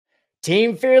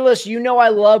Team Fearless, you know I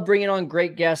love bringing on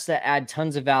great guests that add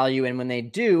tons of value. And when they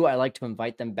do, I like to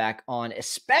invite them back on,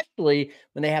 especially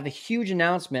when they have a huge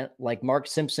announcement like Mark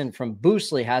Simpson from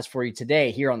Boostly has for you today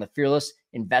here on the Fearless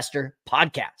Investor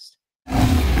Podcast.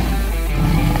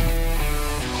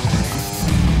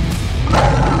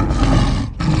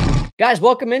 Guys,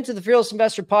 welcome into the Fearless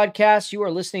Investor Podcast. You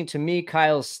are listening to me,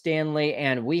 Kyle Stanley,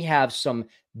 and we have some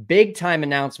big time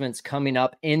announcements coming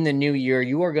up in the new year.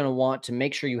 You are going to want to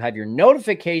make sure you have your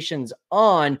notifications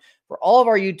on for all of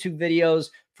our YouTube videos,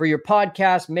 for your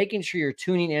podcast, making sure you're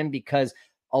tuning in because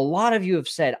a lot of you have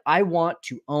said, I want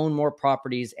to own more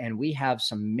properties, and we have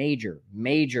some major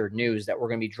news that we're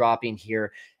going to be dropping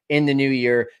here in the new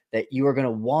year that you are going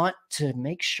to want to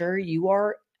make sure you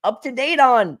are up to date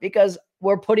on, because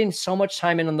we're putting so much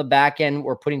time in on the back end.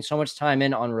 We're putting so much time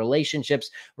in on relationships.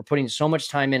 We're putting so much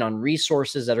time in on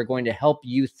resources that are going to help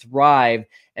you thrive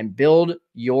and build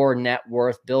your net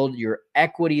worth, build your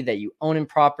equity that you own in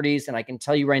properties. And I can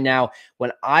tell you right now,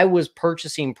 when I was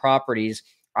purchasing properties,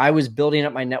 I was building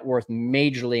up my net worth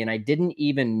majorly, and I didn't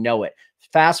even know it.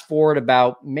 Fast forward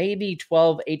about maybe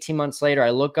 12, 18 months later,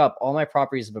 I look up, all my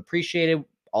properties have appreciated,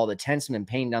 all the tenants have been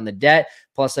paying down the debt.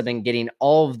 Plus I've been getting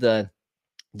all of the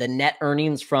net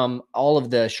earnings from all of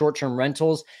the short-term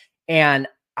rentals. And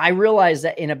I realized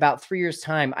that in about 3 years'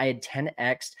 time, I had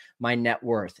 10x'd my net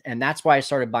worth. And that's why I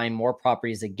started buying more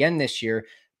properties again this year.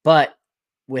 But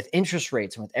with interest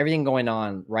rates and with everything going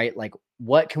on, right? Like,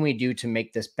 what can we do to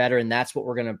make this better? And that's what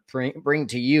we're going to bring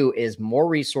to you is more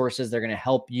resources. They're going to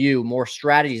help you, more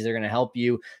strategies. They're going to help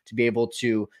you to be able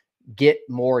to get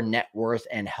more net worth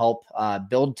and help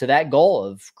build to that goal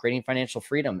of creating financial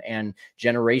freedom and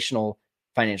generational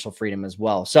financial freedom as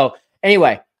well. So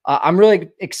anyway, I'm really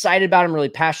excited about it. I'm really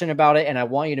passionate about it. And I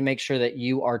want you to make sure that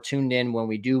you are tuned in when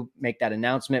we do make that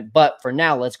announcement. But for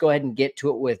now, let's go ahead and get to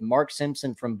it with Mark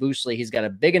Simpson from Boostly. He's got a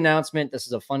big announcement. This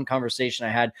is a fun conversation I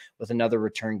had with another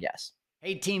return guest.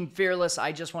 Hey, Team Fearless.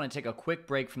 I just want to take a quick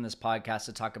break from this podcast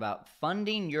to talk about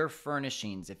funding your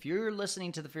furnishings. If you're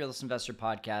listening to the Fearless Investor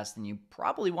Podcast, then you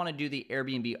probably want to do the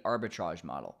Airbnb arbitrage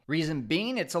model. Reason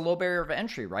being, it's a low barrier of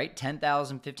entry, right? $10,000,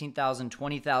 $15,000,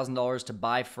 $20,000 to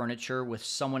buy furniture with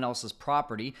someone else's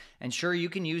property. And sure, you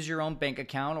can use your own bank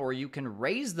account, or you can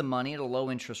raise the money at a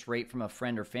low interest rate from a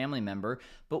friend or family member.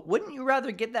 But wouldn't you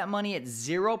rather get that money at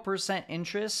 0%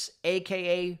 interest,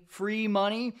 aka free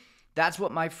money? That's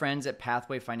what my friends at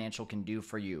Pathway Financial can do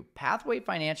for you. Pathway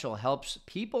Financial helps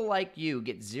people like you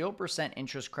get 0%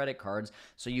 interest credit cards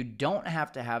so you don't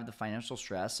have to have the financial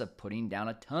stress of putting down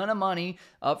a ton of money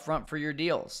up front for your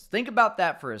deals. Think about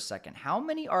that for a second. How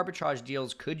many arbitrage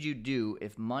deals could you do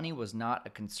if money was not a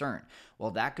concern?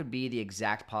 Well, that could be the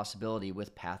exact possibility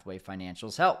with Pathway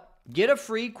Financial's help. Get a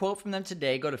free quote from them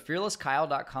today. Go to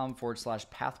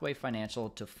fearlesskyle.com/pathway financial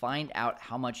to find out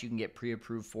how much you can get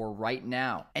pre-approved for right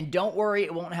now. And don't worry,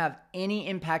 it won't have any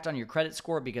impact on your credit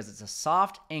score because it's a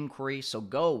soft inquiry. So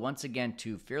go once again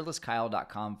to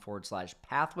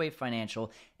fearlesskyle.com/pathway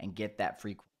financial and get that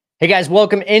free quote. Hey guys,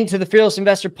 welcome into the Fearless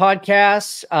Investor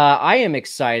Podcast. I am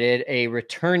excited. A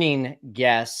returning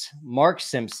guest, Mark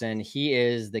Simpson. He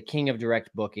is the king of direct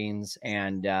bookings,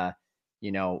 and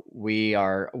you know, we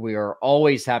are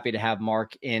always happy to have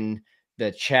Mark in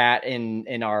the chat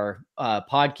in our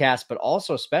podcast, but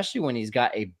also especially when he's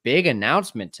got a big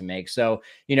announcement to make. So,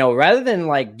 you know, rather than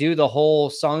like do the whole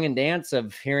song and dance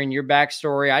of hearing your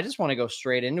backstory, I just want to go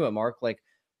straight into it, Mark. Like,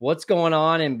 what's going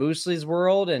on in Boostly's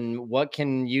world, and what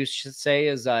can you say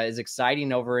is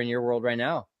exciting over in your world right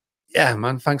now? Yeah,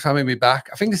 man. Thanks for having me back.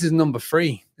 I think this is number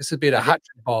 3. This would be the hat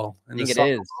trick ball. I think it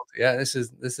is. Yeah, this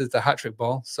is the hat trick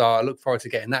ball. So I look forward to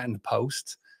getting that in the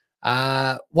post.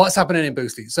 What's happening in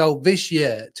Boostly? So this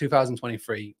year,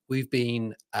 2023, we've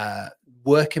been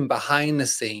working behind the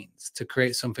scenes to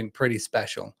create something pretty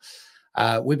special.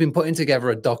 We've been putting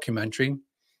together a documentary,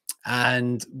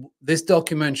 and this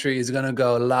documentary is going to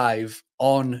go live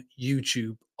on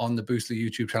YouTube, on the Boostly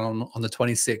YouTube channel on the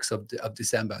 26th of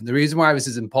December. And the reason why this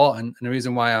is important, and the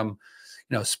reason why I'm,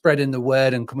 you know, spreading the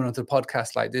word and coming onto a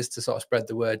podcast like this to sort of spread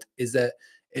the word, is that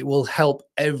it will help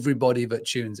everybody that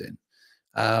tunes in.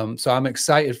 So I'm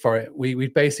excited for it. We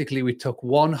took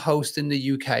one host in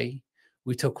the UK,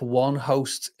 we took one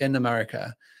host in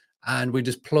America, and we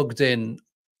just plugged in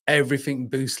everything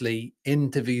Boostly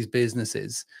into these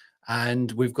businesses.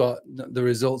 And we've got the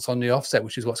results on the offset,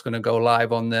 which is what's going to go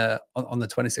live on the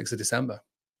 26th of December.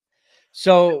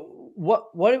 So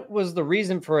what was the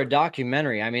reason for a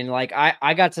documentary? I mean, like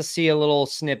I got to see a little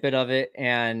snippet of it,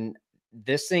 and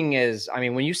this thing is, I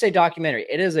mean, when you say documentary,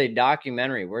 it is a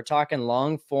documentary. We're talking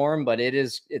long form, but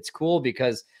it's cool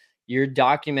because, you're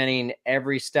documenting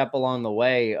every step along the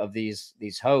way of these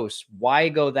hosts. Why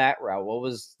go that route? What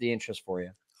was the interest for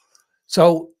you?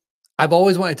 So I've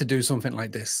always wanted to do something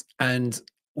like this. And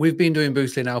we've been doing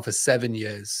Boostly now for 7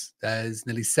 years. There's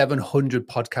nearly 700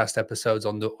 podcast episodes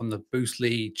on the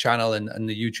Boostly channel and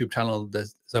the YouTube channel.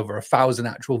 There's over 1,000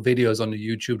 actual videos on the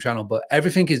YouTube channel, but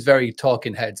everything is very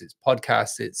talking heads. It's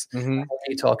podcasts, it's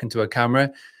me talking to a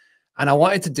camera. And I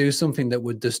wanted to do something that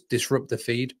would just disrupt the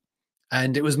feed.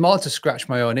 And it was more to scratch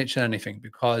my own itch than anything,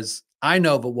 because I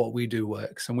know that what we do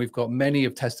works. And we've got many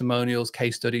of testimonials,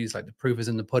 case studies, like the proof is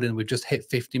in the pudding. We've just hit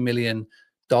 $50 million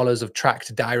of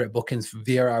tracked direct bookings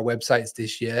via our websites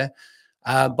this year.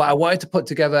 But I wanted to put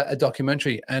together a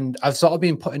documentary, and I've sort of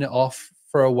been putting it off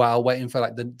for a while, waiting for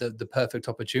like the perfect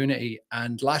opportunity.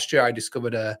 And last year I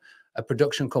discovered a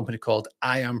production company called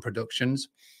I Am Productions.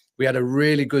 We had a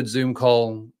really good Zoom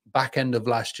call back end of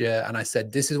last year, and I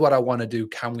said, this is what I want to do.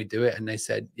 Can we do it? And they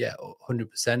said, yeah,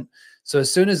 100%. So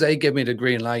as soon as they gave me the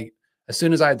green light, as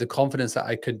soon as I had the confidence that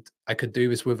I could do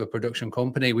this with a production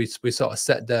company, we sort of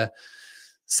set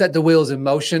the wheels in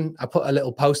motion. I put a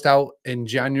little post out in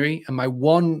January, and my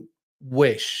one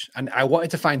wish, and I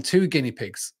wanted to find 2 guinea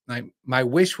pigs. Like, my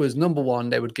wish was, number one,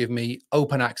 they would give me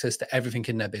open access to everything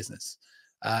in their business.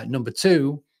 Number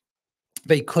 2,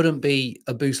 they couldn't be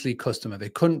a Boostly customer. They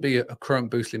couldn't be a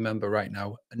current Boostly member right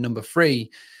now. And number 3,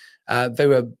 they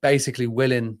were basically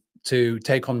willing to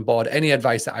take on board any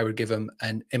advice that I would give them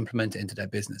and implement it into their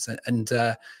business. And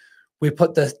we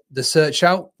put the search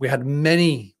out. We had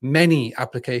many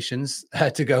applications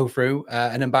to go through.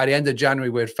 And then by the end of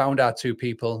January, we had found our 2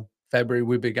 people. February,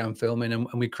 we began filming, and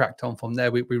we cracked on from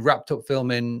there. We wrapped up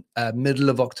filming middle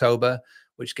of October,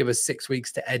 which gave us 6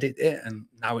 weeks to edit it. And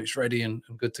now it's ready and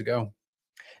good to go.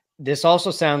 This also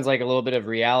sounds like a little bit of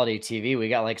reality TV. We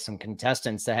got like some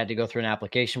contestants that had to go through an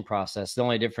application process. The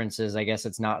only difference is, I guess,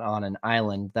 it's not on an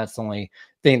island. That's the only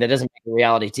thing that doesn't make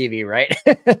reality TV, right?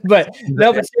 But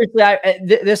no, but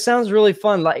seriously, this sounds really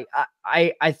fun. Like,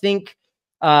 I think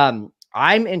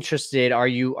I'm interested. Are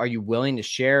you willing to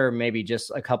share maybe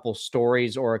just a couple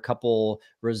stories or a couple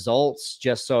results,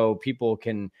 just so people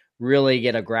can really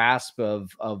get a grasp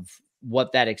of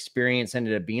what that experience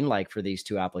ended up being like for these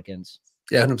 2 applicants?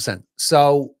 Yeah, 100%.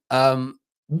 So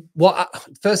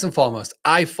first and foremost,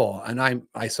 I thought, and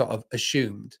I sort of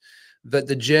assumed that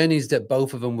the journeys that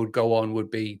both of them would go on would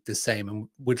be the same and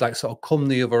would like sort of come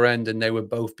the other end, and they would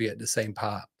both be at the same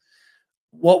part.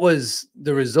 What was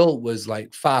the result was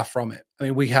like far from it. I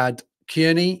mean, we had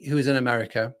Kearney, who was in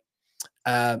America.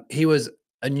 He was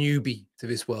a newbie to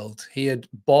this world. He had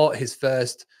bought his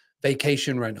first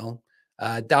vacation rental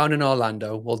down in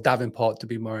Orlando, well, Davenport to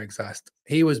be more exact.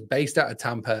 He was based out of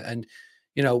Tampa, and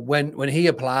you know, when he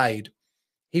applied,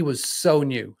 he was so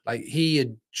new. Like, he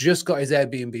had just got his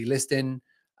Airbnb listing.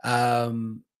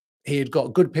 He had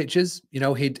got good pictures. You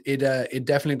know, he'd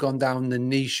definitely gone down the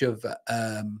niche of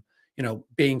you know,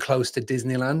 being close to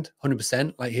Disneyland,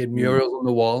 100%. Like, he had murals on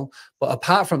the wall, but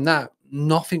apart from that,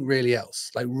 nothing really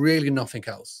else. Like, really nothing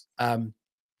else.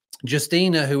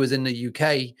 Justina, who was in the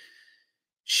UK,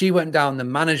 she went down the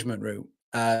management route.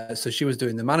 So she was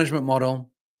doing the management model.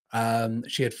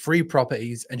 She had 3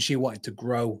 properties, and she wanted to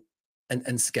grow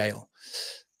and scale.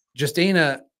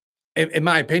 Justina, in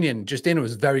my opinion, Justina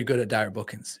was very good at direct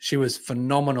bookings. She was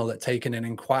phenomenal at taking an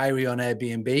inquiry on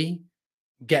Airbnb,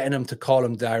 getting them to call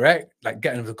them direct, like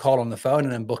getting them to call on the phone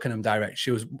and then booking them direct.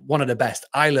 She was one of the best.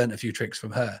 I learned a few tricks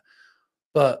from her.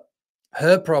 But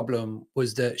her problem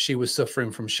was that she was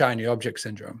suffering from shiny object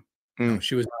syndrome.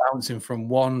 She was bouncing from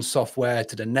one software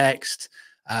to the next.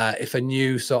 If a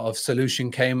new sort of solution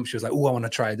came, she was like, oh, I want to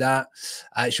try that.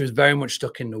 She was very much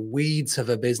stuck in the weeds of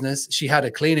her business. She had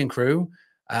a cleaning crew.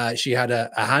 She had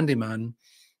a handyman,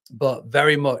 but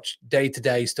very much day to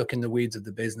day stuck in the weeds of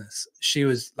the business. She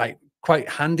was like quite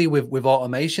handy with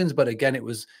automations, but again, it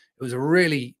was a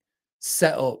really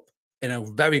set up in a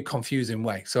very confusing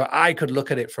way. So I could look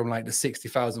at it from like the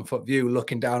 60,000 foot view,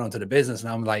 looking down onto the business,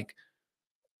 and I'm like,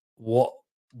 what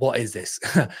is this?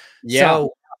 Yeah.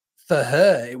 So for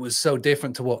her, it was so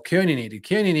different to what Kearney needed.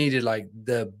 Kearney needed like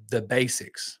the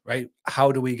basics, right?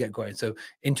 How do we get going? So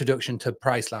introduction to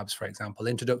Price Labs, for example,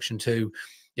 introduction to,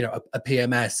 you know, a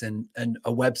PMS and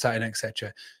a website and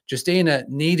etc. Justina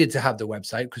needed to have the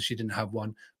website because she didn't have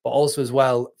one, but also as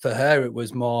well for her, it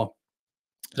was more,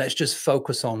 let's just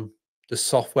focus on the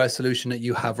software solution that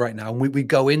you have right now. And we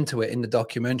go into it in the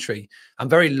documentary. I'm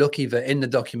very lucky that in the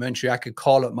documentary, I could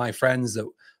call up my friends that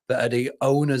are the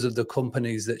owners of the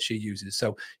companies that she uses.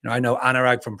 So, you know, I know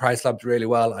Anurag from Price Labs really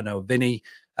well. I know Vinny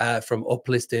from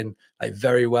Uplisting like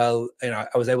very well. You know,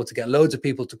 I was able to get loads of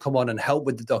people to come on and help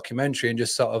with the documentary and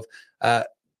just sort of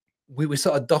we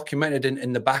sort of documented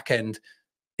in the back end,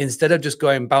 instead of just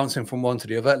going bouncing from one to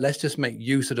the other, let's just make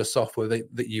use of the software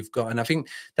that you've got. And I think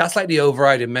that's like the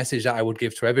overriding message that I would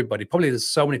give to everybody. Probably there's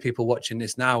so many people watching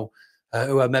this now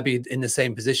who are maybe in the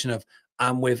same position of,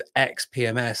 I'm with X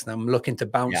PMS and I'm looking to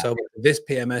bounce over to this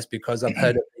PMS because I've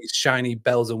heard of these shiny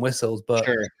bells and whistles. But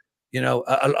Sure. you know,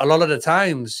 a lot of the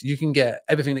times you can get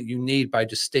everything that you need by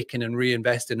just sticking and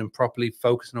reinvesting and properly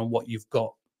focusing on what you've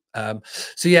got.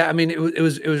 So yeah, I mean, it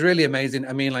was really amazing.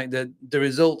 I mean, like the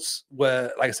results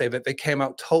were, like I say, that they came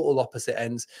out total opposite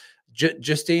ends.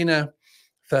 Justina,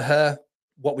 for her,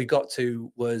 what we got to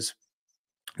was,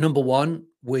 number one,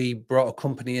 we brought a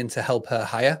company in to help her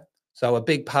hire. So a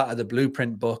big part of the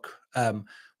blueprint book,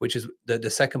 which is the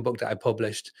second book that I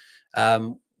published,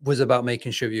 was about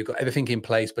making sure you've got everything in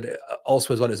place, but it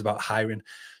also as well as about hiring.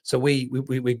 So we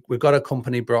got a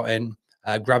company brought in,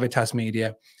 Gravitas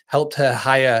Media, helped her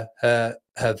hire her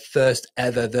first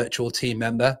ever virtual team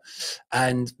member,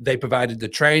 and they provided the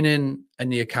training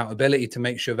and the accountability to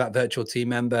make sure that virtual team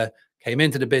member came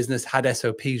into the business, had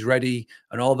SOPs ready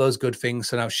and all those good things.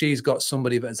 So now she's got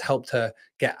somebody that has helped her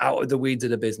get out of the weeds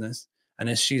of the business. And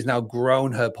as she's now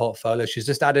grown her portfolio, she's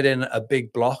just added in a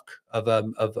big block of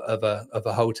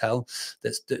a hotel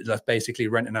that's basically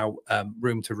renting out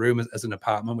room to room as an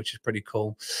apartment, which is pretty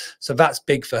cool. So that's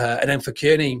big for her. And then for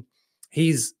Kearney,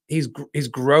 he's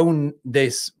grown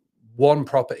this one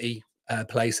property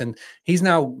place, and he's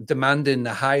now demanding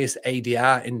the highest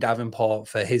ADR in Davenport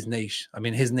for his niche. I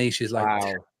mean, his niche is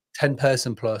like 10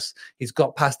 person plus. He's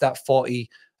got past that 40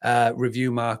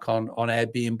 review mark on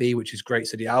Airbnb, which is great.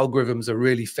 So the algorithms are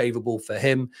really favorable for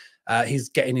him. He's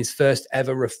getting his first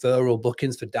ever referral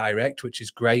bookings for direct, which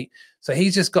is great. So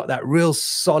he's just got that real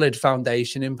solid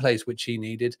foundation in place, which he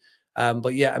needed.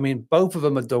 But yeah, I mean, both of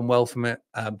them have done well from it.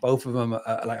 Both of them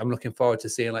are, like, I'm looking forward to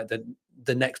seeing like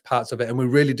the next parts of it. And we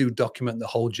really do document the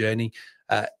whole journey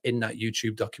in that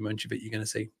YouTube documentary that you're going to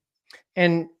see.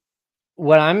 And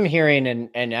what I'm hearing,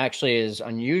 and actually is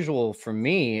unusual for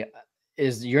me,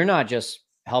 is you're not just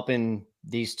helping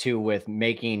these two with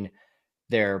making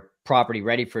their property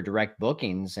ready for direct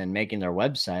bookings and making their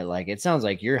website. Like, it sounds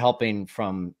like you're helping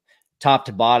from top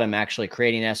to bottom, actually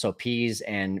creating SOPs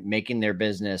and making their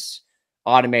business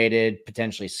automated,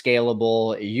 potentially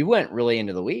scalable. You went really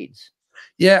into the weeds.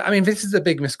 Yeah, I mean, this is a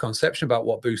big misconception about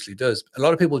what Boostly does. A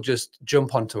lot of people just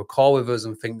jump onto a call with us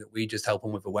and think that we just help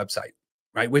them with a website,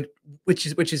 right?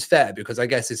 Which is fair, because I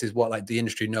guess this is what like the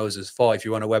industry knows us for. If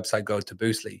you want a website, go to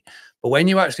Boostly. But when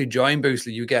you actually join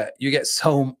Boostly, you get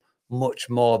so much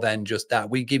more than just that.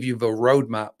 We give you the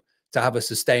roadmap to have a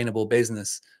sustainable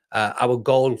business. Our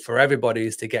goal for everybody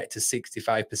is to get to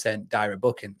 65% direct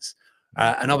bookings.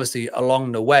 And obviously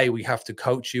along the way, we have to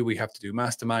coach you. We have to do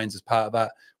masterminds as part of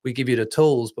that. We give you the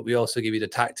tools, but we also give you the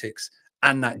tactics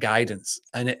and that guidance.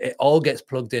 And it all gets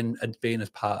plugged in and being as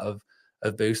part of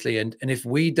Boostly. And if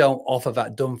we don't offer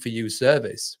that done for you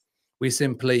service, we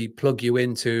simply plug you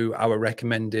into our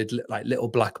recommended like little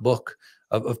black book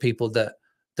of people that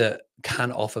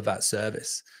can offer that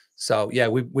service. So yeah,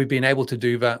 we've been able to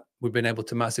do that. We've been able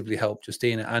to massively help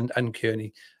Justina and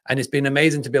Kearney, and it's been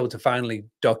amazing to be able to finally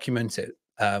document it.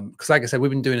 Because like I said,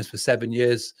 we've been doing this for 7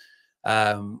 years,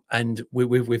 and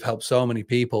we've helped so many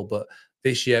people. But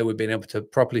this year we've been able to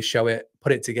properly show it,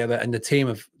 put it together, and the team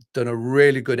have done a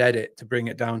really good edit to bring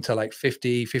it down to like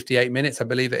 58 minutes, I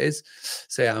believe it is.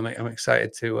 So yeah, I'm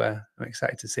excited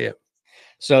to see it.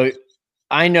 So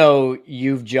I know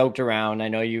you've joked around. I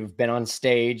know you've been on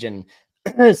stage and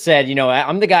said, you know,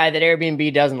 I'm the guy that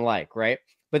Airbnb doesn't like, right?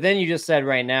 But then you just said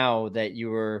right now that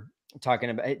you were talking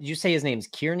about, did you say his name's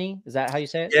Kearney? Is that how you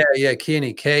say it? Yeah,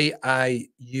 Kearney, Kiuny,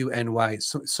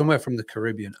 somewhere from the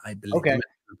Caribbean, I believe. Okay.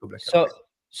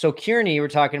 So Kearney, we're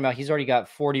talking about, he's already got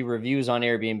 40 reviews on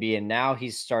Airbnb, and now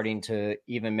he's starting to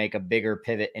even make a bigger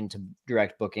pivot into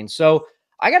direct booking. So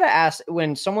I got to ask,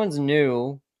 when someone's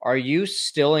new, are you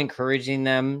still encouraging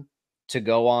them to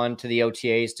go on to the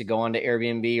OTAs, to go on to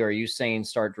Airbnb? Or are you saying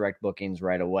start direct bookings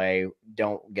right away?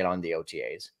 Don't get on the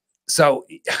OTAs. So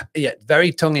yeah,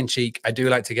 very tongue in cheek. I do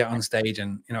like to get on stage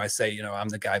and, you know, I say, you know, I'm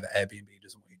the guy that Airbnb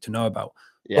doesn't want you to know about.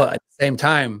 Yeah. But at the same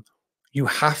time, you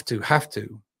have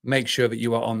to make sure that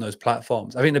you are on those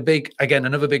platforms. I think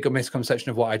another big misconception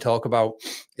of what I talk about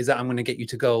is that I'm going to get you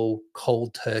to go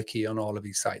cold turkey on all of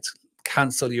these sites.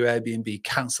 Cancel your Airbnb,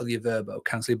 cancel your Vrbo,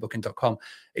 cancel your booking.com.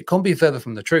 It can't be further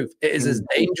from the truth. It is as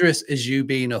dangerous as you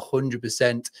being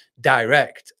 100%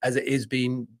 direct as it is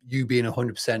you being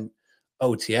 100%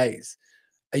 OTAs.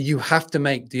 You have to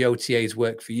make the OTAs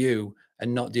work for you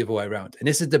and not the other way around. And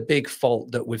this is the big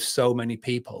fault that with so many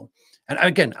people. And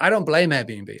again, I don't blame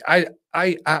Airbnb.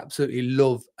 I absolutely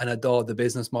love and adore the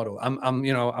business model. I'm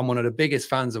you know, I'm one of the biggest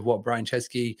fans of what Brian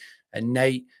Chesky and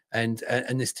Nate and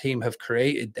this team have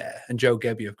created there, and Joe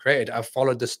Gebbia have created. I've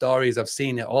followed the stories, I've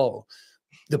seen it all.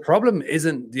 The problem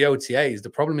isn't the OTAs. The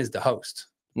problem is the host.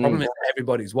 The problem is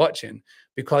everybody's watching,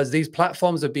 because these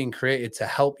platforms are being created to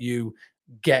help you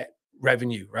get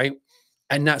revenue, right?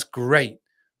 And that's great.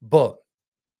 But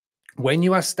when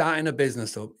you are starting a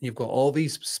business up, you've got all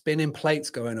these spinning plates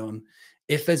going on.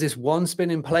 If there's this one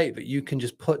spinning plate that you can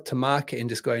just put to market and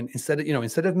just going, instead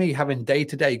of me having day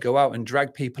to day go out and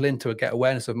drag people in to get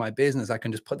awareness of my business, I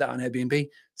can just put that on Airbnb.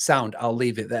 Sound, I'll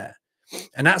leave it there.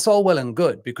 And that's all well and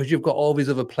good, because you've got all these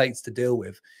other plates to deal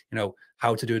with, you know,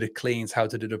 how to do the cleans, how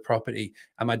to do the property.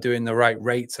 Am I doing the right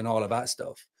rates and all of that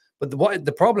stuff? But what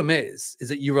the problem is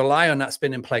that you rely on that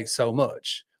spinning plate so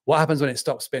much. What happens when it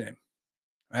stops spinning?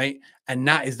 Right. And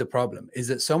that is the problem, is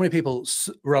that so many people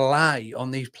rely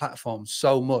on these platforms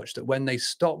so much that when they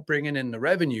stop bringing in the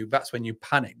revenue, that's when you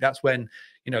panic. That's when,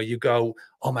 you know, you go,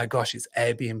 oh my gosh, it's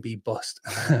Airbnb bust.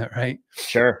 Right.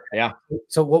 Sure. Yeah.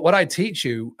 So what I teach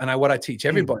you, and what I teach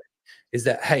everybody is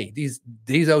that, hey, these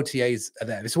OTAs are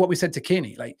there. This is what we said to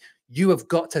Keeney. Like, you have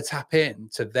got to tap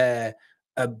into their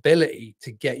ability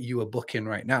to get you a booking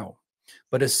right now.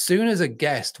 But as soon as a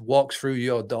guest walks through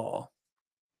your door,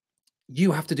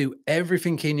 you have to do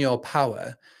everything in your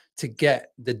power to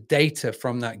get the data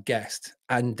from that guest.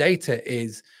 And data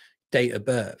is date of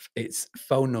birth, it's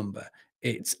phone number,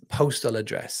 it's postal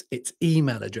address, it's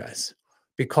email address.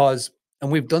 Because,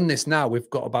 and we've done this now, we've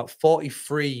got about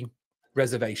 43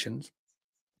 reservations.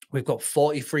 We've got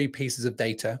 43 pieces of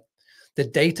data. The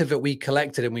data that we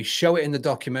collected, and we show it in the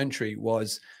documentary,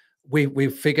 was we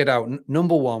figured out,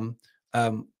 number one,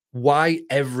 why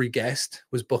every guest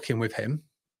was booking with him.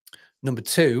 Number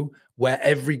two, where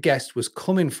every guest was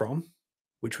coming from,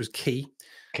 which was key.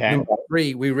 Okay. Number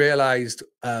three, we realized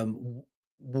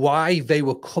why they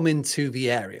were coming to the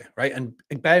area, right? And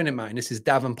bearing in mind, this is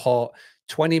Davenport,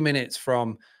 20 minutes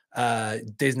from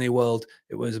Disney World.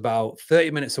 It was about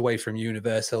 30 minutes away from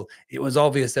Universal. It was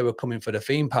obvious they were coming for the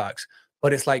theme parks.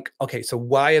 But it's like, okay, so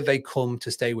why have they come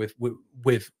to stay with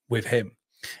him?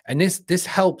 And this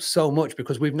helps so much,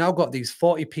 because we've now got these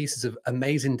 40 pieces of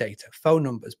amazing data, phone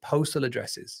numbers, postal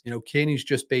addresses. You know, Keeney's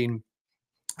just been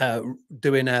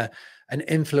doing an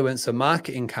influencer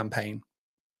marketing campaign.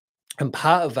 And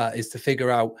part of that is to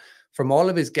figure out, from all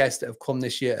of his guests that have come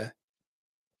this year,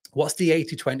 what's the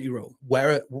 80-20 rule?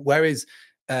 Where is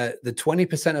the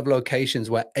 20% of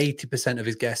locations where 80% of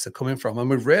his guests are coming from? And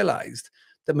we've realized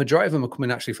the majority of them are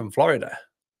coming actually from Florida.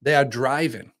 They are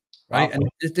driving. Right. Wow.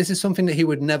 And this is something that he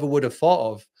would have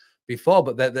thought of before,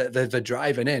 but they're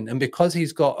driving in. And because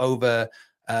he's got over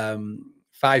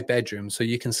 5 bedrooms, so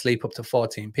you can sleep up to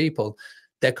 14 people,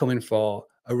 they're coming for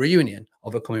a reunion,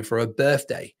 or they're coming for a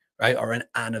birthday, right? Or an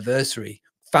anniversary,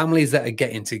 families that are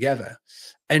getting together.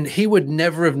 And he would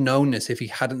never have known this if he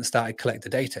hadn't started collecting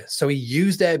data. So he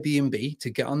used Airbnb to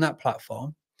get on that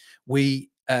platform. We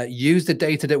used the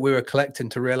data that we were collecting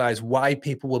to realize why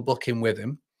people were booking with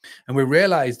him. And we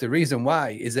realized the reason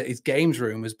why is that his games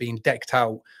room was being decked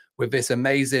out with this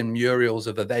amazing murals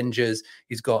of Avengers.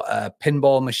 He's got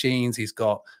pinball machines. He's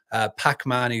got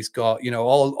Pac-Man. He's got, you know,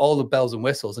 all the bells and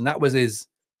whistles. And that was his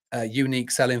unique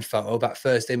selling photo, that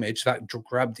first image that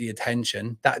grabbed the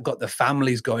attention. That got the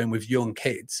families going with young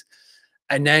kids.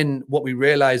 And then what we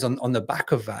realized on the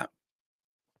back of that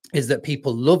is that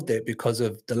people loved it because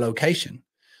of the location.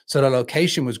 So the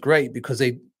location was great because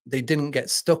they didn't get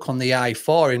stuck on the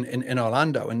I-4 in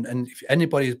Orlando. And if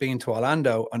anybody's been to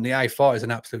Orlando, on the I-4 is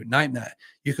an absolute nightmare.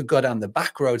 You could go down the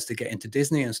back roads to get into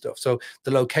Disney and stuff. So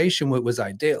the location was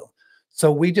ideal.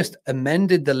 So we just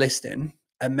amended the listing,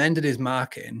 amended his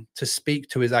marketing to speak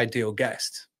to his ideal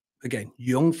guest. Again,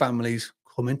 young families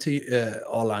coming to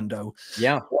Orlando,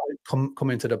 come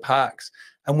into the parks.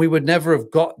 And we would never have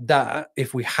got that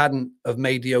if we hadn't have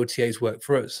made the OTAs work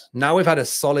for us. Now we've had a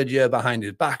solid year behind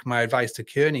his back. My advice to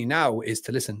Kearney now is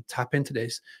to listen, tap into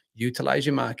this, utilize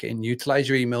your marketing, utilize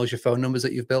your emails, your phone numbers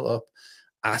that you've built up,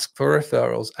 ask for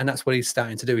referrals. And that's what he's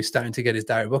starting to do. He's starting to get his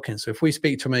direct booking. So if we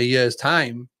speak to him in a year's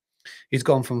time, he's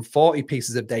gone from 40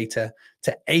 pieces of data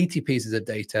to 80 pieces of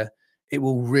data. It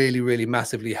will really, really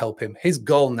massively help him. His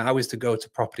goal now is to go to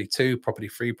property 2, property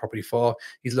 3, property 4.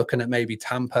 He's looking at maybe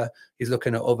Tampa. He's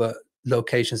looking at other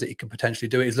locations that he could potentially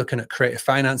do it. He's looking at creative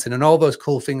financing and all those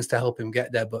cool things to help him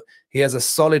get there. But he has a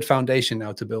solid foundation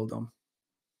now to build on.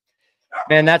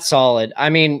 Man, that's solid. I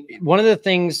mean, one of the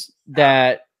things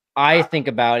that I think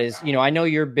about is, you know, I know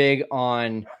you're big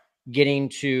on getting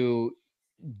to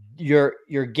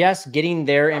your guests getting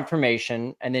their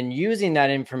information and then using that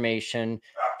information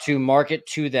to market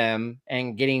to them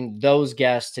and getting those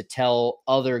guests to tell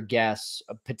other guests,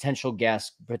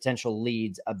 potential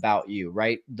leads about you,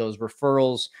 right? Those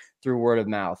referrals through word of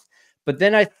mouth. But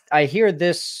then I hear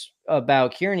this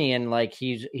about Kearney, and like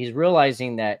he's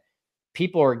realizing that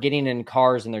people are getting in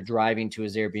cars and they're driving to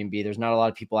his Airbnb. There's not a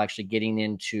lot of people actually getting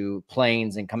into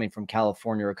planes and coming from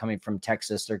California or coming from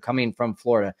Texas. They're coming from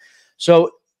Florida.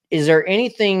 So is there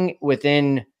anything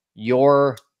within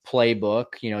your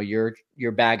playbook, you know, your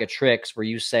bag of tricks where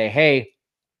you say, hey,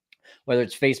 whether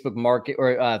it's Facebook market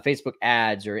or Facebook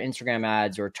ads or Instagram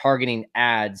ads or targeting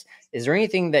ads, is there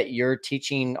anything that you're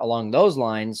teaching along those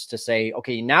lines to say,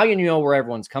 okay, now you know where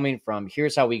everyone's coming from,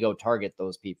 here's how we go target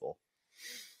those people?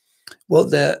 Well,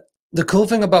 the cool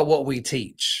thing about what we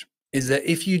teach is that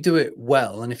if you do it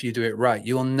well and if you do it right,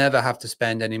 you will never have to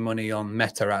spend any money on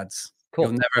meta ads. Cool.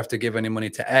 You'll never have to give any money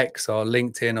to X or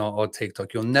LinkedIn or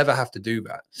TikTok. You'll never have to do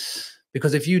that.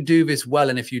 Because if you do this well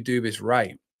and if you do this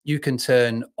right, you can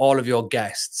turn all of your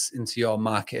guests into your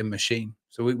marketing machine.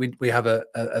 So we have a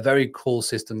very cool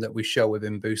system that we show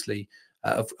within Boostly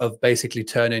of basically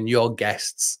turning your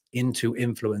guests into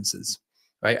influencers,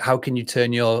 right? How can you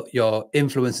turn your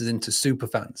influencers into super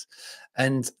fans?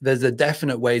 And there's a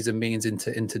definite ways and means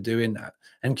into doing that.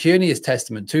 And Kearney is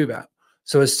testament to that.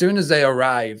 So as soon as they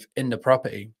arrive in the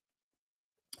property,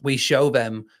 we show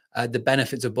them the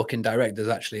benefits of booking direct. There's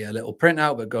actually a little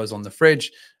printout that goes on the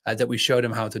fridge that we show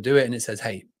them how to do it. And it says,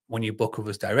 hey, when you book with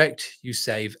us direct, you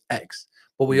save X.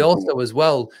 But we also as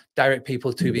well direct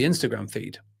people to the Instagram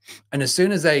feed. And as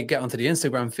soon as they get onto the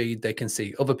Instagram feed, they can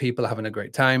see other people having a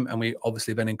great time. And we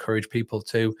obviously then encourage people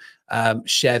to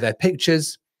share their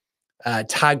pictures,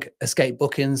 tag Escape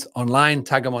Bookings online,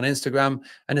 tag them on Instagram.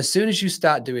 And as soon as you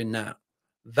start doing that,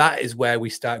 that is where we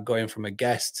start going from a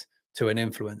guest to an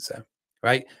influencer,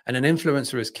 right? And an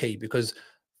influencer is key because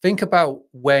think about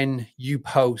when you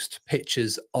post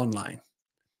pictures online.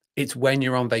 It's when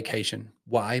you're on vacation.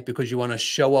 Why? Because you want to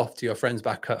show off to your friends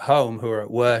back at home who are at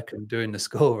work and doing the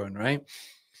school run, right?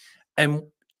 And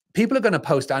people are going to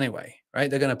post anyway, right?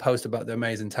 They're going to post about their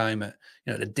amazing time at,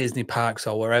 you know, the Disney parks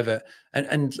or wherever.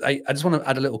 And I just want to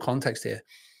add a little context here.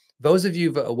 Those of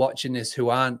you that are watching this who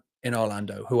aren't in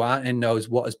Orlando, who aren't in those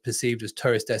what is perceived as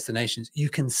tourist destinations, you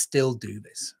can still do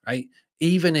this, right?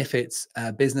 Even if it's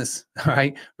business,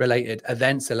 right, related,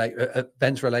 events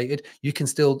related, you can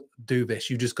still do this.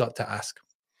 You just got to ask.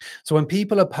 So when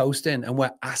people are posting and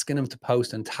we're asking them to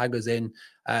post and tag us in,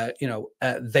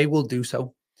 they will do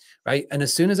so, right? And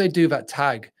as soon as they do that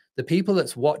tag, the people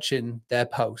that's watching their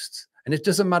posts, and it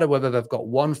doesn't matter whether they've got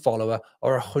 1 follower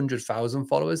or 100,000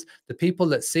 followers, the people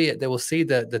that see it, they will see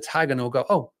the tag and they'll go,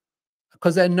 oh,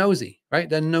 because they're nosy, right?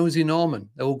 They're nosy Norman.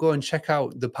 They will go and check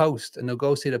out the post and they'll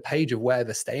go see the page of where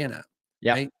they're staying at,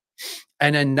 right?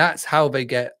 And then that's how they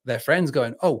get their friends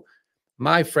going, oh,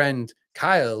 my friend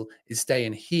Kyle is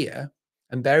staying here.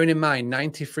 And bearing in mind,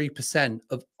 93%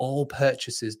 of all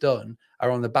purchases done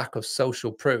are on the back of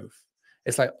social proof.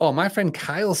 It's like, oh, my friend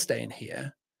Kyle's staying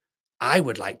here. I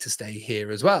would like to stay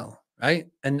here as well, right?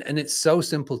 And it's so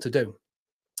simple to do.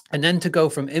 And then to go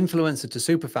from influencer to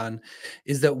superfan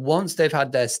is that once they've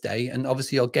had their stay, and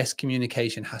obviously your guest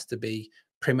communication has to be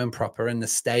prim and proper and the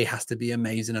stay has to be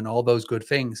amazing and all those good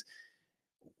things.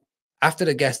 After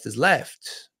the guest has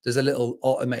left, there's a little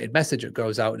automated message that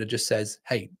goes out that just says,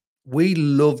 hey, we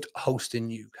loved hosting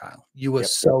you, Kyle. You were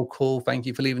so cool. Thank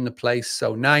you for leaving the place.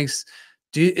 So nice.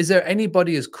 Is there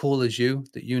anybody as cool as you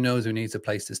that you know who needs a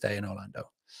place to stay in Orlando?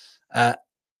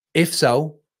 If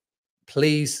so,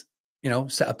 please,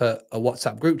 set up a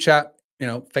WhatsApp group chat,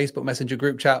 Facebook Messenger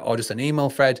group chat, or just an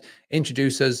email thread.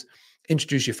 Introduce us,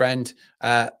 introduce your friend.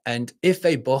 And if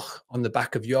they book on the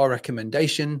back of your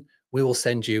recommendation, we will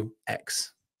send you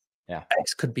X. Yeah.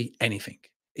 X could be anything.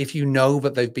 If you know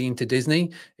that they've been to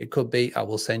Disney, it could be, I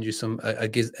will send you a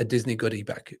Disney goodie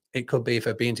back. It could be if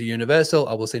they've been to Universal,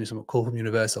 I will send you something cool from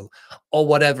Universal, or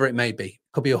whatever it may be. It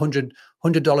could be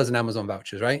 $100 in Amazon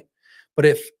vouchers, right? But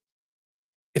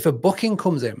if a booking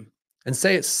comes in and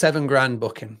say it's $7,000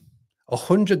 booking,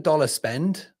 $100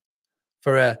 spend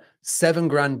for a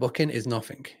 $7,000 booking is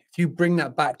nothing. If you bring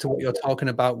that back to what you're talking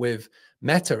about with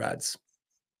meta ads,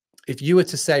 if you were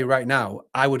to say right now,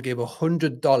 I would give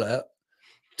 $100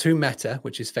 to Meta,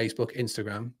 which is Facebook,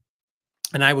 Instagram,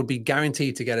 and I would be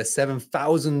guaranteed to get a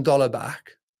 $7,000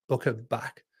 booker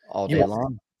back all day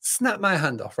long. Snap my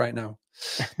hand off right now.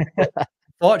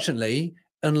 Fortunately,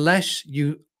 unless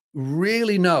you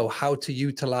really know how to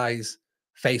utilize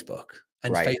Facebook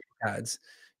and Facebook ads,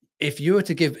 if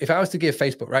I was to give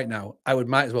Facebook right now, I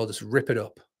might as well just rip it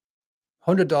up,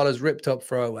 $100 ripped up,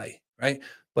 throw away, right?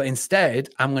 But instead,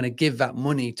 I'm going to give that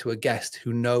money to a guest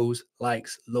who knows,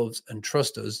 likes, loves, and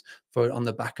trusts us for on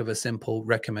the back of a simple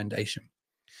recommendation.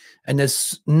 And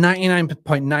there's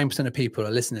 99.9% of people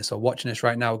are listening to this or watching this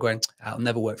right now going, that'll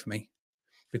never work for me,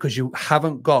 because you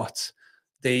haven't got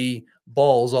the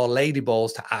balls or lady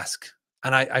balls to ask.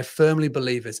 And I firmly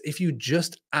believe this. If you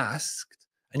just asked,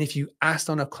 and if you asked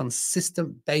on a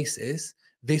consistent basis,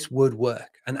 this would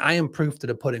work. And I am proof to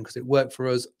the pudding, because it worked for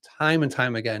us time and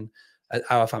time again at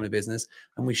our family business.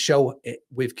 And we show it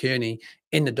with Kearney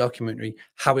in the documentary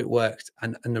how it worked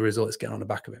and the results get on the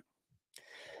back of it.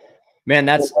 Man,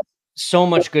 that's so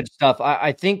much good stuff.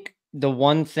 I think the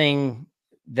one thing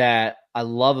that I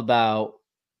love about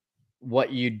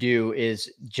what you do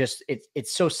is just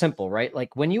it's so simple, right?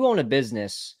 Like when you own a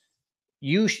business,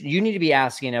 you need to be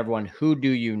asking everyone, who do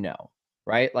you know,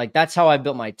 right? Like that's how I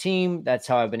built my team. That's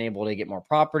how I've been able to get more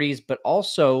properties. But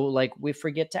also, like, we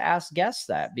forget to ask guests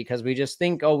that, because we just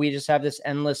think, oh, we just have this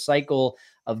endless cycle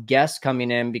of guests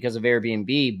coming in because of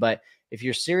Airbnb. But if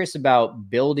you're serious about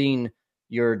building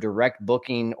your direct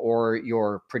booking or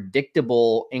your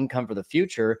predictable income for the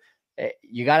future,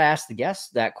 you got to ask the guests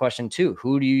that question too.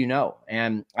 Who do you know?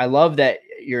 And I love that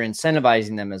you're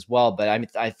incentivizing them as well. But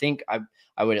I think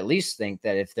I would at least think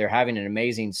that if they're having an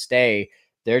amazing stay,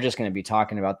 they're just going to be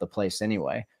talking about the place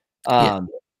anyway. Yeah,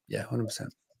 100%.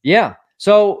 Yeah.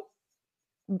 So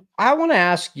I want to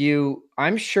ask you,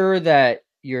 I'm sure that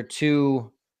your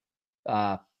two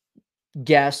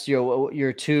guests,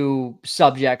 your two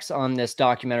subjects on this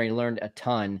documentary learned a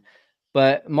ton.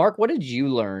 But Mark, what did you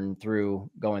learn through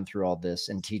going through all this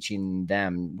and teaching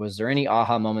them? Was there any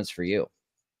aha moments for you?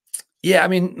 Yeah, I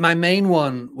mean, my main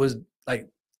one was like,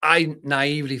 I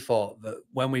naively thought that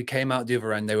when we came out the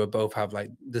other end, they would both have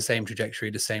like the same trajectory,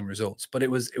 the same results. But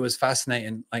it was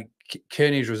fascinating. Like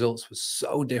Kearney's results was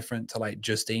so different to like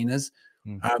Justina's.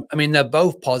 I mean, they're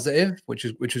both positive, which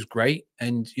is great.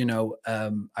 And you know,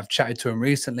 I've chatted to him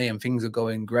recently, and things are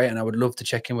going great. And I would love to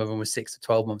check in with him with 6 to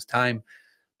 12 months time.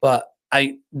 But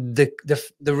the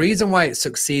reason why it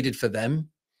succeeded for them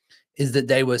is that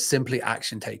they were simply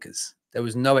action takers. There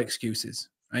was no excuses,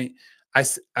 right?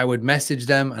 I would message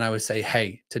them and I would say,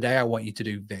 hey, today I want you to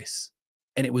do this.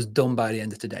 And it was done by the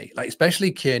end of the day. Like,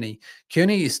 especially Kearney.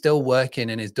 Kearney is still working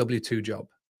in his W-2 job.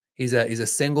 He's a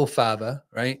single father,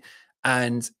 right?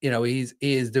 And, you know, he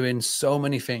is doing so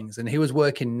many things. And he was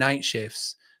working night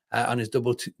shifts on his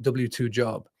W-2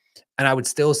 job. And I would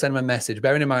still send him a message.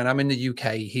 Bearing in mind, I'm in the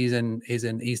UK. He's in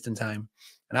Eastern time.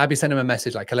 And I'd be sending him a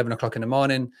message like 11 o'clock in the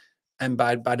morning. And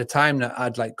by the time that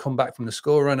I'd like come back from the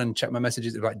school run and check my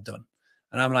messages, it's like done.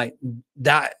 And I'm like,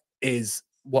 that is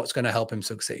what's going to help him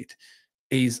succeed.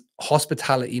 He's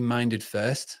hospitality minded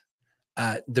first.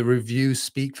 The reviews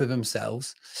speak for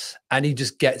themselves, and he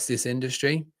just gets this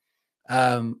industry.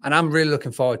 And I'm really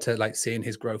looking forward to like seeing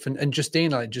his growth. And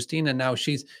Justina now,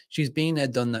 she's been there,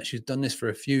 done that. She's done this for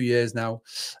a few years now.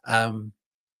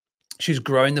 She's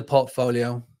growing the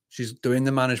portfolio. She's doing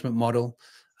the management model.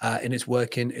 And it's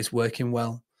working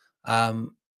well.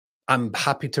 I'm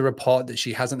happy to report that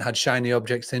she hasn't had shiny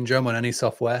object syndrome on any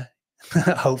software.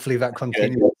 Hopefully that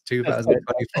continues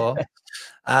 2024.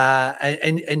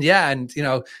 And yeah, and you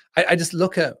know, I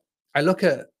look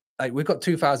at like, we've got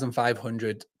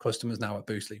 2,500 customers now at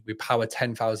Boostly. We power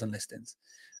 10,000 listings.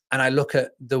 And I look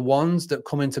at the ones that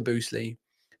come into Boostly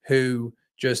who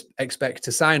just expect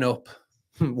to sign up,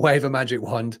 wave a magic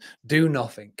wand, do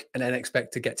nothing, and then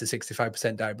expect to get to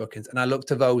 65% direct bookings. And I look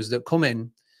to those that come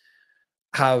in,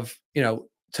 have, you know,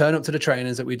 turn up to the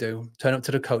trainings that we do, turn up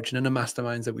to the coaching and the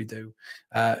masterminds that we do,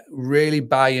 really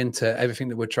buy into everything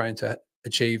that we're trying to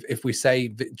achieve. If we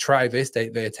say, try this, they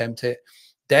attempt it.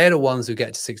 They're the ones who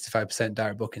get to 65%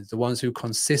 direct bookings, the ones who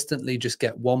consistently just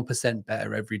get 1%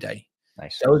 better every day.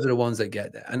 Nice. Those are the ones that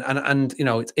get there. And you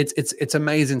know, it's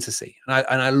amazing to see.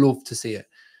 And I love to see it.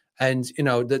 And you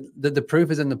know, the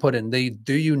proof is in the pudding. The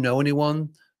do you know anyone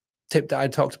tip that I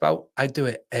talked about, I do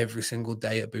it every single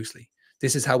day at Boostly.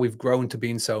 This is how we've grown to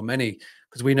being so many,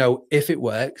 because we know if it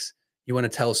works, you want to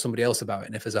tell somebody else about it.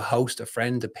 And if there's a host, a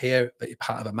friend, a peer that you're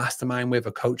part of a mastermind with,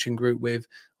 a coaching group with,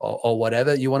 or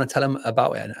whatever, you want to tell them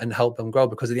about it and help them grow.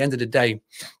 Because at the end of the day,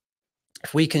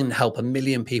 if we can help 1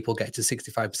 million people get to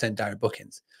 65% direct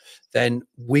bookings, then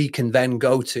we can then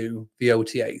go to the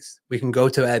OTAs. We can go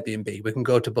to Airbnb. We can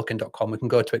go to booking.com. We can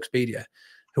go to Expedia,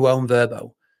 who own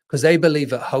Verbo, because they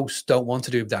believe that hosts don't want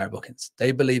to do direct bookings.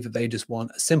 They believe that they just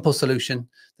want a simple solution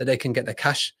that they can get their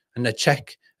cash and their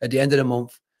check at the end of the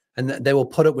month, and that they will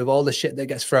put up with all the shit that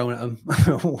gets thrown at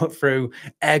them through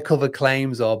air cover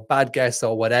claims or bad guests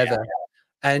or whatever.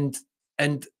 And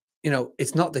you know,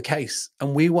 it's not the case.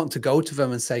 And we want to go to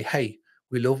them and say, hey,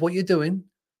 we love what you're doing.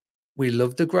 We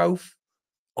love the growth,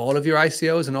 all of your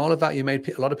ICOs and all of that. You made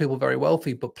a lot of people very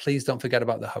wealthy, but please don't forget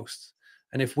about the hosts.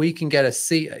 And if we can get a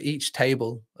seat at each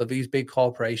table of these big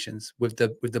corporations with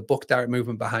the book direct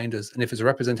movement behind us, and if it's a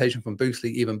representation from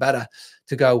Boostly, even better,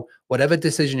 to go, whatever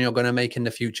decision you're going to make in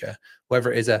the future,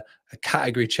 whether it is a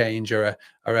category change or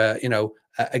a you know,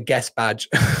 a guest badge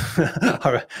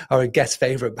or a guest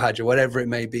favorite badge or whatever it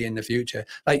may be in the future,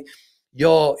 like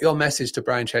your message to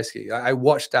Brian Chesky, I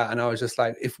watched that and I was just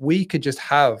like, if we could just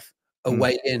have a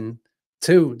way in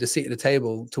to the seat at the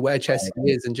table to where Chesky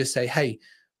is and just say, hey,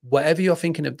 whatever you're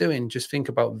thinking of doing, just think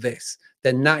about this,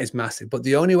 then that is massive. But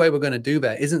the only way we're going to do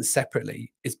that isn't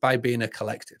separately, it's by being a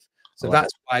collective. So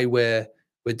that's why we're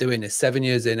doing this 7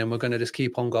 years in, and we're going to just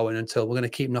keep on going until we're going to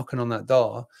keep knocking on that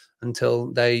door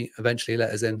until they eventually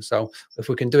let us in. So if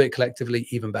we can do it collectively,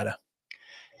 even better.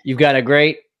 You've got a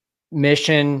great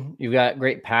mission. You've got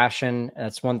great passion.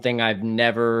 That's one thing I've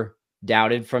never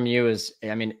doubted from you is,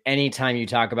 I mean, anytime you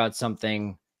talk about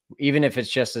something, even if it's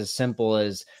just as simple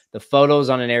as the photos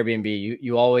on an Airbnb,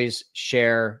 you always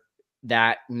share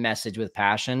that message with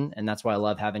passion. And that's why I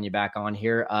love having you back on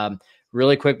here.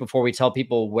 Really quick, before we tell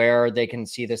people where they can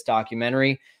see this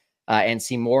documentary and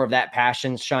see more of that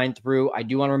passion shine through, I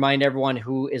do want to remind everyone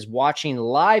who is watching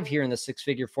live here in the Six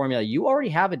Figure Formula, you already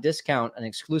have a discount, an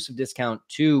exclusive discount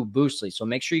to Boostly. So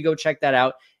make sure you go check that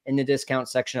out in the discount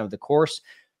section of the course.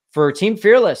 For Team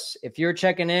Fearless, if you're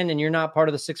checking in and you're not part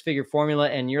of the Six Figure Formula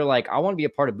and you're like, I want to be a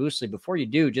part of Boostly, before you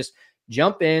do, just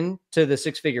jump in to the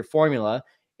Six Figure Formula.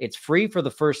 It's free for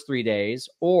the first 3 days,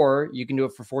 or you can do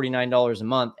it for $49 a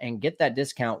month and get that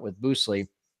discount with Boostly,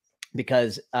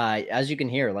 because as you can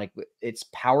hear, like, it's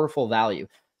powerful value.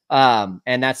 And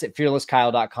that's at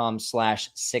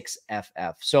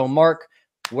fearlesskyle.com/6FF. So Mark,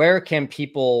 where can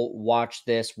people watch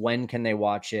this? When can they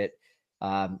watch it?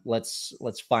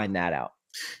 Let's find that out.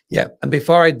 Yeah. And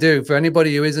before I do, for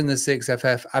anybody who is in the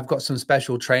 6FF, I've got some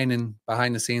special training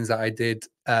behind the scenes that I did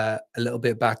a little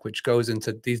bit back, which goes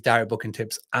into these direct booking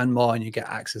tips and more. And you get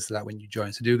access to that when you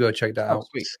join. So do go check that out.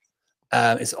 Sweet.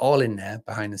 It's all in there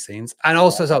behind the scenes. And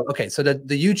also, so, okay, so the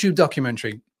YouTube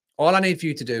documentary, all I need for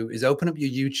you to do is open up your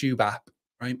YouTube app,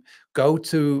 right? Go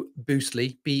to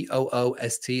Boostly,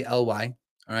 Boostly, all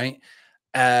right?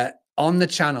 On the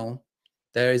channel,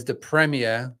 there is the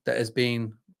premiere that has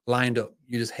been lined up.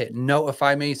 You just hit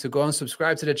notify me. So go and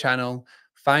subscribe to the channel,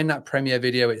 find that premiere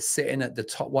video. It's sitting at the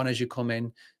top one as you come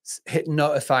in, hit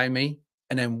notify me.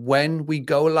 And then when we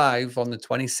go live on the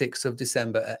 26th of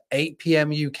December at 8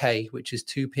 p.m. UK, which is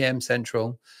 2 p.m.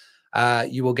 Central,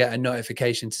 you will get a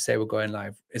notification to say we're going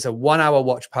live. It's a 1 hour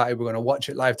watch party. We're going to watch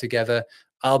it live together.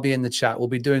 I'll be in the chat. We'll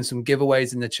be doing some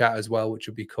giveaways in the chat as well, which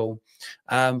would be cool.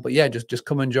 But yeah, just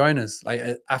come and join us.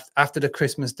 Like after the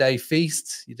Christmas Day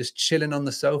feast, you're just chilling on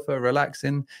the sofa,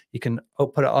 relaxing. You can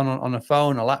put it on a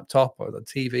phone, a laptop, or the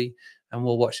TV, and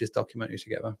we'll watch this documentary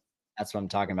together. That's what I'm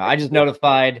talking about. I just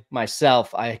notified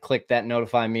myself. I clicked that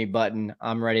notify me button.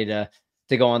 I'm ready to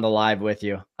go on the live with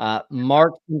you.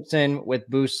 Mark Simpson with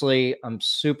Boostly. I'm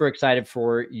super excited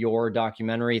for your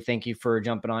documentary. Thank you for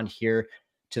jumping on here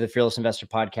to the Fearless Investor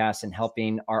Podcast and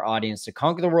helping our audience to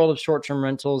conquer the world of short-term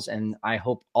rentals. And I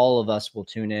hope all of us will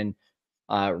tune in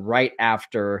right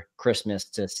after Christmas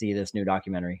to see this new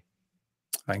documentary.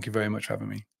 Thank you very much for having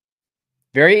me.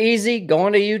 Very easy. Go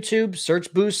onto YouTube,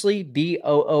 search Boostly,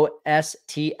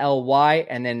 Boostly,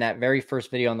 and then that very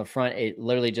first video on the front, it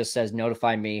literally just says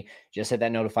notify me. Just hit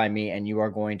that notify me, and you are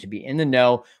going to be in the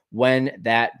know when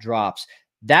that drops.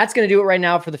 That's going to do it right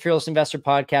now for the Fearless Investor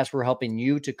Podcast. We're helping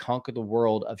you to conquer the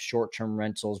world of short-term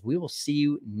rentals. We will see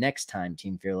you next time,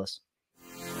 Team Fearless.